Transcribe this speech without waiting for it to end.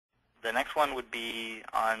The next one would be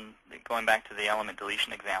on going back to the element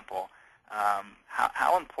deletion example.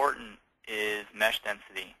 How important is mesh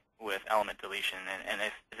density with element deletion? And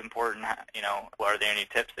if it's important, are there any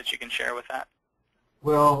tips that you can share with that?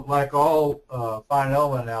 Well, like all finite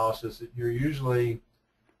element analysis, it's usually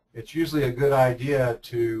a good idea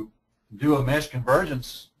to do a mesh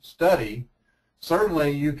convergence study.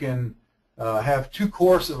 Certainly, you can have two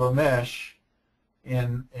courses of a mesh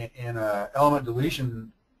in element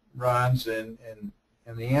deletion runs, and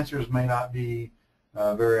the answers may not be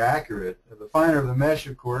very accurate. The finer the mesh,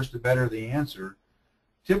 of course, the better the answer.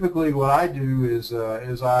 Typically, what I do is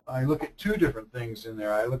I look at two different things in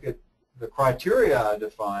there. I look at the criteria I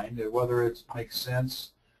defined, whether it makes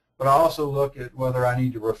sense, but I also look at whether I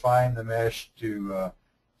need to refine the mesh to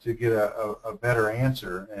get a better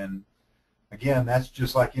answer. And again, that's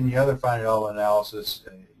just like any other finite element analysis.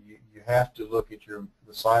 You have to look at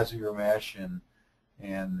the size of your mesh and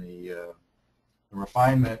the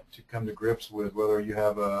refinement to come to grips with whether you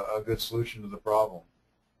have a good solution to the problem.